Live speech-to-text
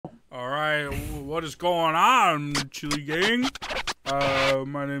Alright, what is going on, Chili Gang?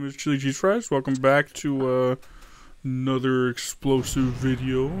 My name is Chilicheesefrys. Welcome back to another explosive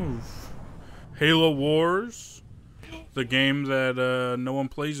video of Halo Wars, the game that no one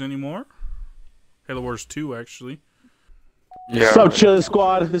plays anymore. Halo Wars 2, actually. Yeah. What's up, Chili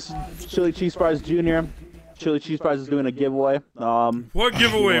Squad? This is Chilicheesefrys Jr. Chilicheesefrys is doing a giveaway. What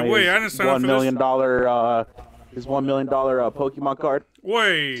giveaway? Wait, I didn't sign up for this. His $1 million Pokemon card.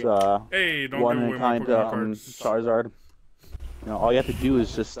 Wait. Hey, don't give away my Pokemon cards. Charizard. You know, all you have to do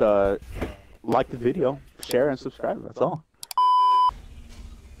is just like the video, share, and subscribe. That's all.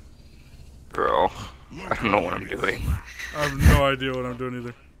 Bro, I don't know what I'm doing. I have no idea what I'm doing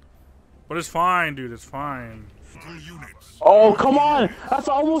either. But it's fine, dude. It's fine. Oh, come on! That's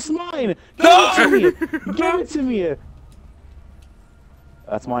almost mine! Give it to me! Give it to me!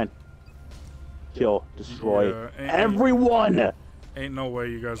 That's mine. Kill. Destroy. Yeah, everyone! Ain't no way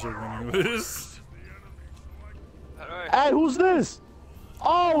you guys are winning this. Hey, who's this?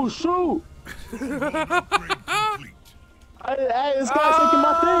 Oh, shoot! Hey, this guy's taking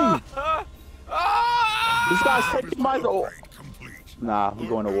my thing! This guy's taking my... Oh. Nah, we're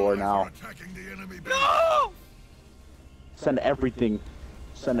going to war now. No! Send everything.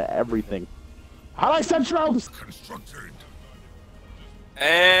 Send everything. How do I send troops?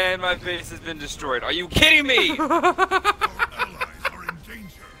 And my base has been destroyed. Are you kidding me?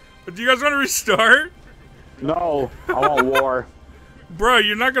 Do you guys want to restart? No, I want war. Bro,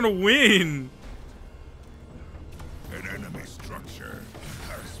 you're not gonna win. An enemy structure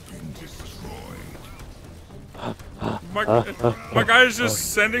has been destroyed. My guy is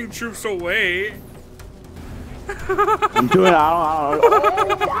just sending troops away. I'm doing it. I don't.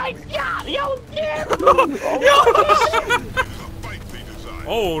 Oh my God! Yo,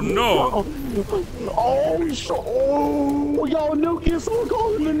 Oh no! Oh, yo, nuke is so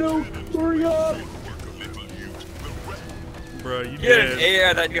calling the nuke. Hurry up! Bro, you Get an did.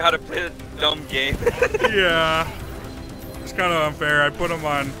 AI that knew how to play the dumb game. Yeah, it's kind of unfair. I put him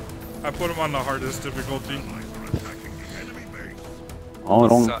on the hardest difficulty.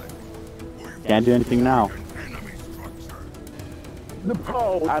 Oh, can't do anything now.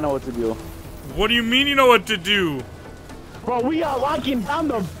 Bro, I know what to do. What do you mean you know what to do? Bro, we are locking down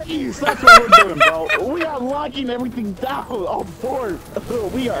the beast. That's what we're doing, bro. We are locking everything down. Oh, board.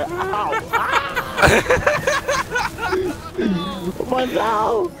 We are out. What's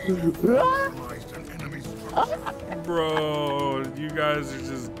out? Bro, you guys are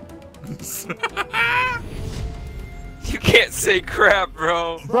just... You can't say crap,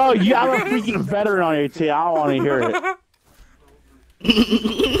 bro. Bro, you have a freaking veteran on your team. I don't want to hear it.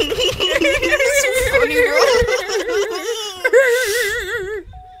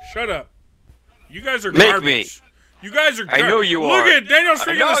 Shut up. You guys are garbage. Me. You guys are garbage. I know you Look are. at Daniel's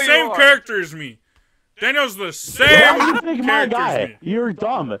freaking the same character as me. Daniel's the same Why you pick my character as guy? me. You're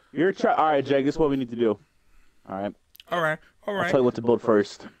dumb. You're Alright, Jake, this is what we need to do. Alright. Alright, I'll alright. tell you what to build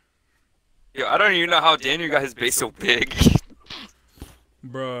first. Yo, I don't even know how Daniel got his base so big.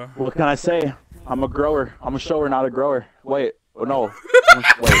 Bruh. What can I say? I'm a grower. I'm a shower, not a grower. Wait. Oh, no.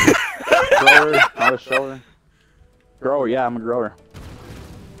 Wait. Grower, not a shower. Grower, yeah, I'm a grower.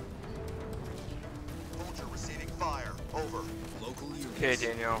 Okay,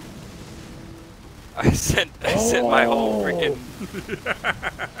 Daniel. I sent my whole freaking...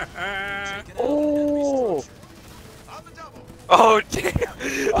 Oh! Oh, damn!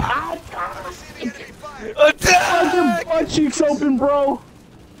 Attack! Your butt cheeks open, bro!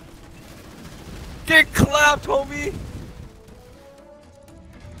 Get clapped, homie!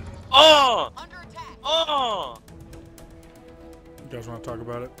 Oh! Oh! You guys want to talk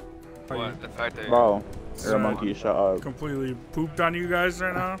about it? What? The fact that... Bro, you're a monkey, shut up. Completely pooped on you guys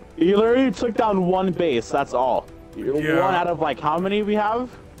right now? You literally took down one base, that's all. Yeah. One out of like how many we have?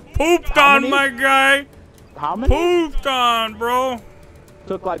 Pooped on my guy! How many? Pooped on, bro!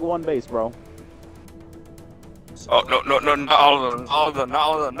 Took like one base, bro. Oh, no, not all of them, not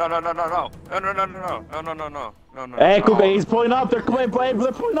all of them, no, no. Hey, Kuka, he's pulling up, they're pulling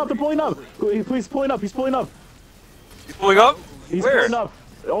up. He's pulling up. He's pulling up? He's Where? pulling up.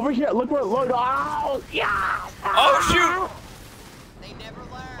 Over here, look, oh, yeah! Oh, shoot! They never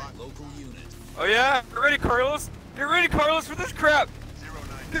learn. Oh, yeah? Get ready, Carlos! Get ready, Carlos, for this crap!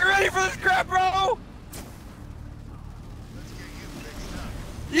 Get ready for this crap, bro!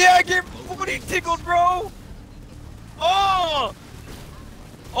 Yeah, get booty tickled, bro! Oh!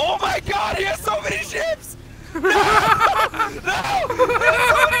 Oh my God, he has so many ships! No! No!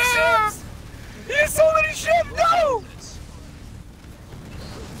 He has so many ships! No!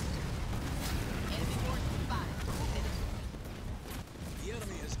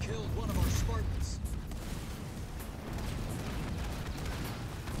 killed one of our Spartans.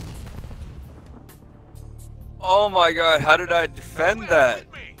 Oh my god, how did I defend that?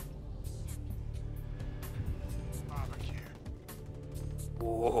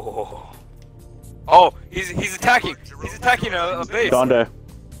 Whoa. Oh, he's attacking. He's attacking a base. Donde?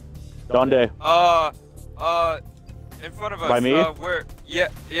 In front of us. By me? Where? Yeah,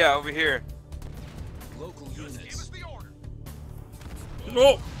 over here. Local units.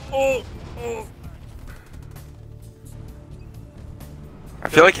 Oh. I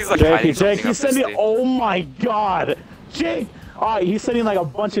feel like he's like hiding Jake, something he's up his sending. sleeve. Oh my God, Jake! Alright, he's sending like a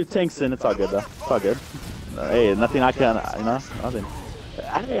bunch of tanks in. It's all good though. It's all good. Hey, nothing I can, nothing.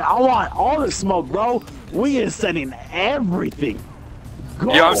 Hey, I want all the smoke, bro. We is sending everything.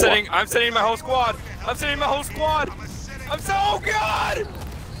 Go. Yo, I'm sending my whole squad. I'm sending my whole squad. I'm so good.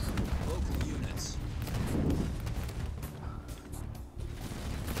 Local units.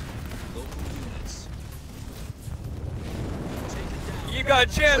 You got a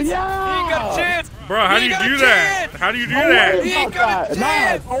chance. Yeah. You got a chance. Bro, how do you do that? How do you do that? He got a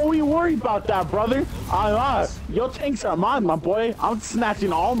chance. Nah, don't we worry about that, brother. Your tanks are mine, my boy. I'm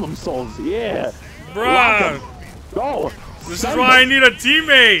snatching all them souls. Yeah. Bruh, Go. this is why I need a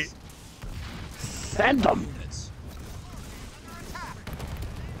teammate. Send them.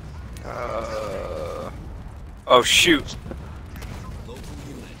 Oh shoot.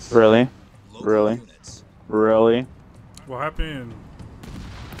 Really? Really? Really? What happened?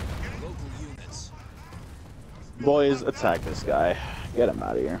 Boys, attack this guy. Get him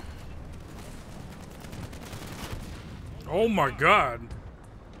out of here. Oh my god.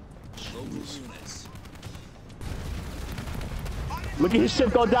 Look at his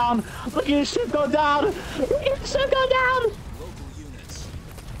ship go down. Look at his ship go down. Look at his ship go down.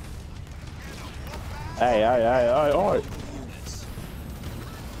 Hey, alright. Receiving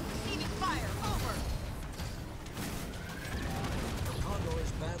fire, over. Condor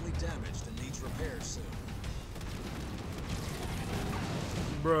is badly damaged and needs repairs soon.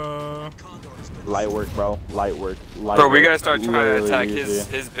 Bruh. Light work, bro. Light work. Light Bro, we work. gotta start trying to Literally attack easy.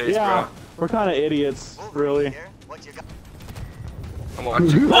 his base, Yeah, bro. we're kind of idiots, really. Come on.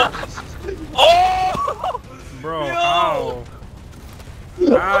 Oh! Bro, Yo! how?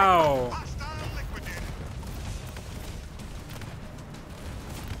 How?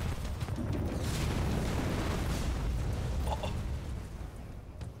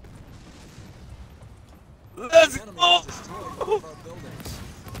 Let's go!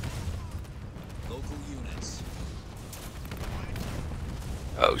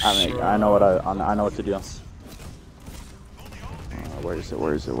 Oh shit. I know what to do. Where is it?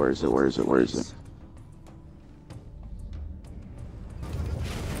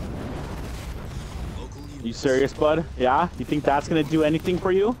 You serious, bud? Yeah? You think that's gonna do anything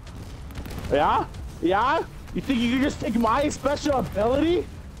for you? Yeah? Yeah? You think you can just take my special ability?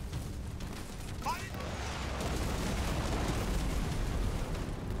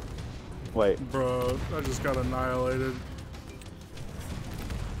 Wait. Bro, I just got annihilated.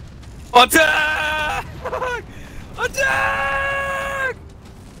 Attack! Attack!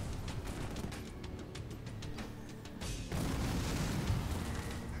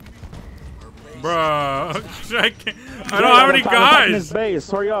 Bruh, I don't have any guys. Base.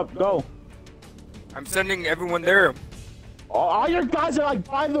 Hurry up, go. I'm sending everyone there. All your guys are like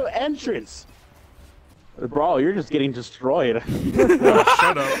by the entrance. Bro, you're just getting destroyed. Oh,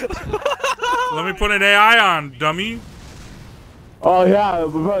 shut up. Let me put an AI on, dummy. Oh yeah,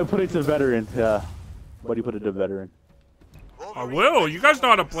 we'll probably put it to veteran. Yeah. What do you put it to veteran? I will. You guys know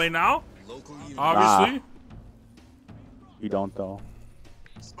how to play now. Obviously. You don't though.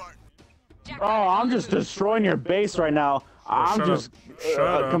 Oh, I'm just destroying your base right now. I'm shut just up. Shut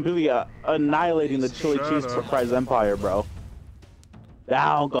up. completely annihilating the Chilicheesefrys empire, bro.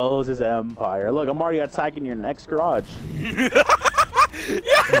 Down goes his empire. Look, I'm already attacking your next garage.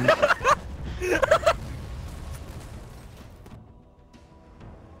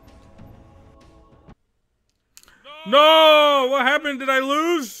 No! What happened? Did I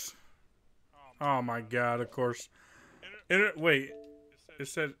lose? Oh my god, of course. Wait. It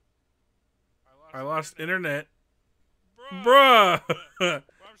said I lost internet. Bruh! But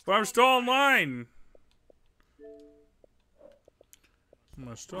I'm still online.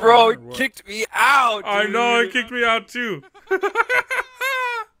 Bro, it kicked me out, dude. I know, it kicked me out too.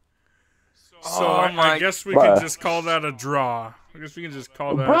 So I guess we can just call that a draw. I guess we can just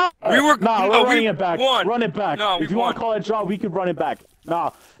call that. We're running it back. Won. Run it back. No, if you want to call it a draw, we could run it back.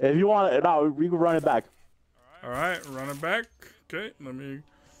 No, if you want, we could run it back. All right, run it back. Okay, let me.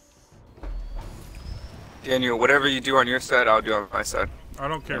 Daniel, whatever you do on your side, I'll do on my side. I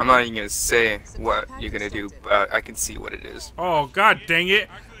don't care. I'm not even gonna say what you're gonna do, but I can see what it is. Oh, god dang it.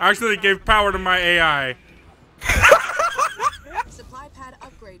 I actually gave power to my AI. Supply pad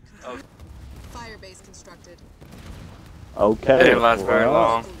upgrade complete. Fire base constructed. Okay. It didn't last very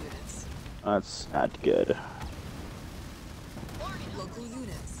long. Local units. That's not good. Local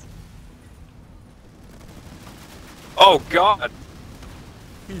units. Oh god!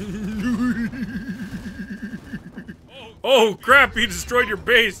 Oh crap, he destroyed your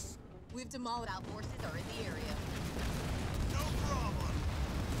base. We've demolished. Our forces are in the area. No problem.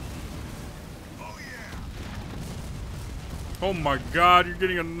 Oh yeah. Oh my god, you're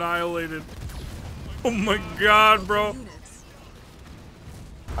getting annihilated. Oh my god, bro. Units.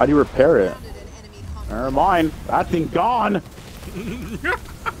 How do you repair it? Grounded an enemy combat. Never mind. That thing gone.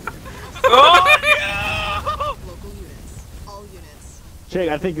 Oh no! Local units. All units. Jake,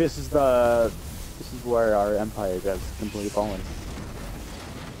 I think this is where our empire has completely fallen.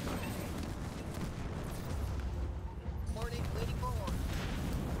 Morning, waiting for order.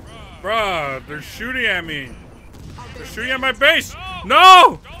 Bruh, they're shooting at me. They're shooting at my base.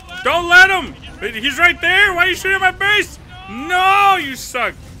 No! Don't let him! He's right there! Why are you shooting at my base? No! You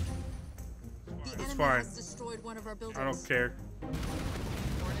suck! The It's enemy fine. has destroyed one of our buildings. I don't care. Order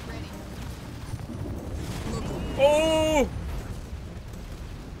ready. Local units. Oh!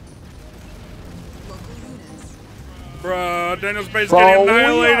 Local units. Bruh, Daniel's base is Bro, getting we are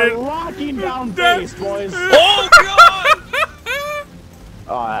annihilated. locking down That- base, boys. Oh god!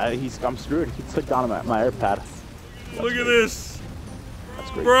 I'm screwed. He took down my airpad. Look at this. That's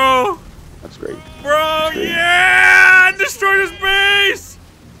great. Bro! That's great. Bro, Great. yeah! I destroyed his base!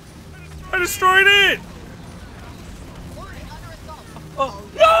 I destroyed it! Oh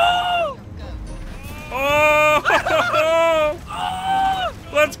no! Oh!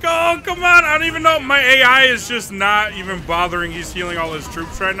 Let's go! Come on! I don't even know. My AI is just not even bothering. He's healing all his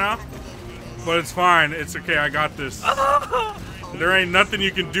troops right now. But it's fine. It's okay. I got this. There ain't nothing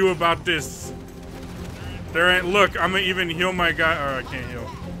you can do about this. There ain't. Look, I'm gonna even heal my guy. Or I can't heal.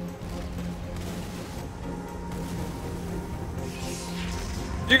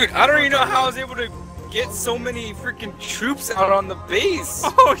 Dude, I don't even know how I was able to get so many freaking troops out on the base.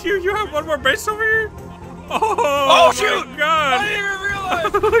 Oh, you have one more base over here? Oh, my shoot! God! I didn't even realize.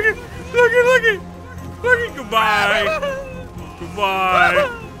 Look at! Goodbye! Goodbye!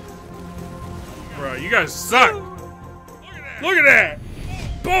 Bro, you guys suck! Look at that!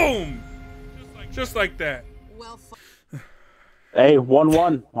 Boom! Just like that. Well, Hey,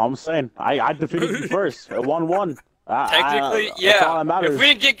 1-1. I'm saying I defeated you first. 1-1. Technically, that's all yeah. that matters. If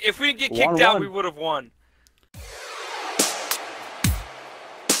we didn't get kicked out, 1-1. we would have won.